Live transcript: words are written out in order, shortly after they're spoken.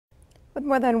With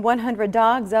more than 100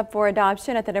 dogs up for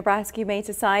adoption at the Nebraska Humane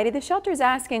Society, the shelter is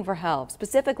asking for help,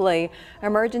 specifically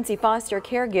emergency foster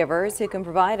caregivers who can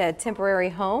provide a temporary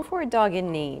home for a dog in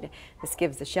need. This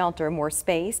gives the shelter more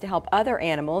space to help other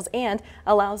animals and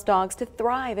allows dogs to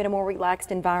thrive in a more relaxed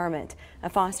environment. A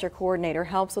foster coordinator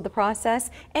helps with the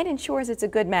process and ensures it's a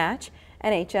good match.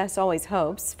 NHS always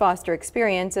hopes foster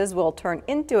experiences will turn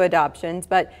into adoptions,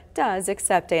 but does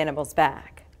accept animals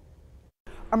back.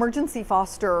 Emergency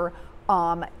foster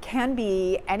can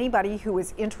be anybody who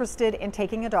is interested in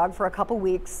taking a dog for a couple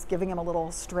weeks, giving him a little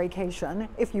staycation,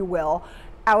 if you will,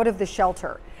 out of the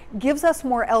shelter. Gives us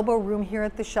more elbow room here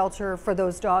at the shelter for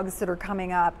those dogs that are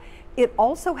coming up. It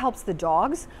also helps the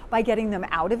dogs by getting them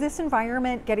out of this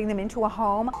environment, getting them into a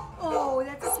home. Oh,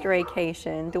 that's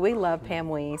staycation. Do we love Pam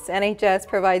Weiss? NHS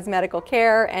provides medical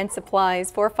care and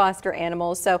supplies for foster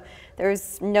animals, so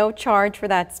there's no charge for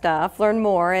that stuff. Learn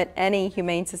more at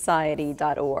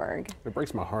anyhumanesociety.org. It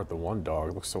breaks my heart. The one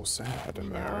dog looks so sad in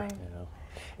there.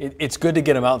 It's good to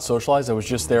get them out and socialize. I was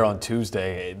just there on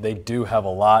Tuesday. They do have a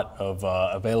lot of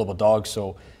available dogs,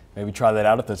 so maybe try that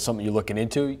out. If that's something you're looking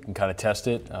into, you can kind of test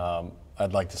it.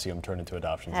 I'd like to see them turn into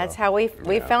adoptions. That's how we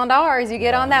found ours. You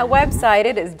get on that website,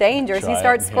 it is dangerous. You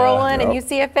start scrolling and you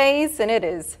see a face and it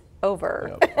is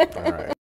over. Yep. All right.